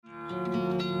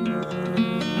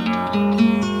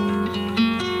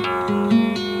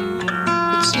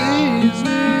It's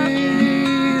easy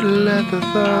to let the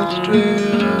thoughts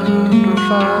drift or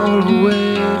fall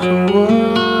away from what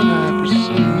I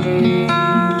perceive,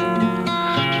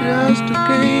 just to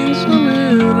gain some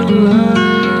inner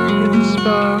light in the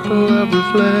sparkle of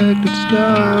reflected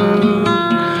stars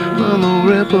on the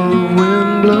ripple of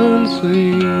wind-blown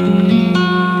sea.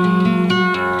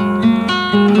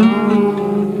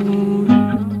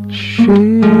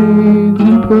 Shades of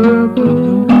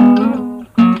purple,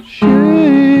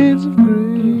 shades of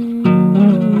green,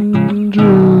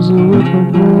 drizzle with the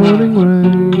morning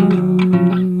rain.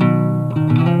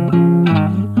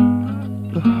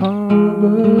 The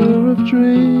harbor of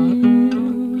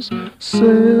dreams,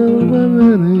 sailed by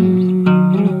many,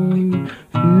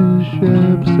 few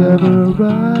ships ever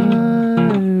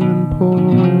arrive in port.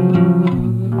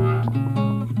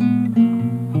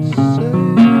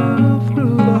 Sail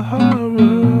through the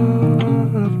harbor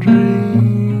of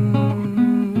dreams,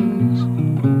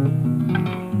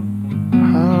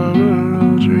 harbor of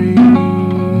dreams.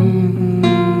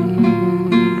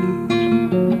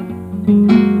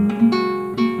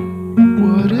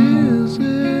 What is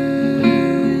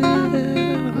it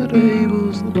that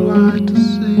enables the blind to see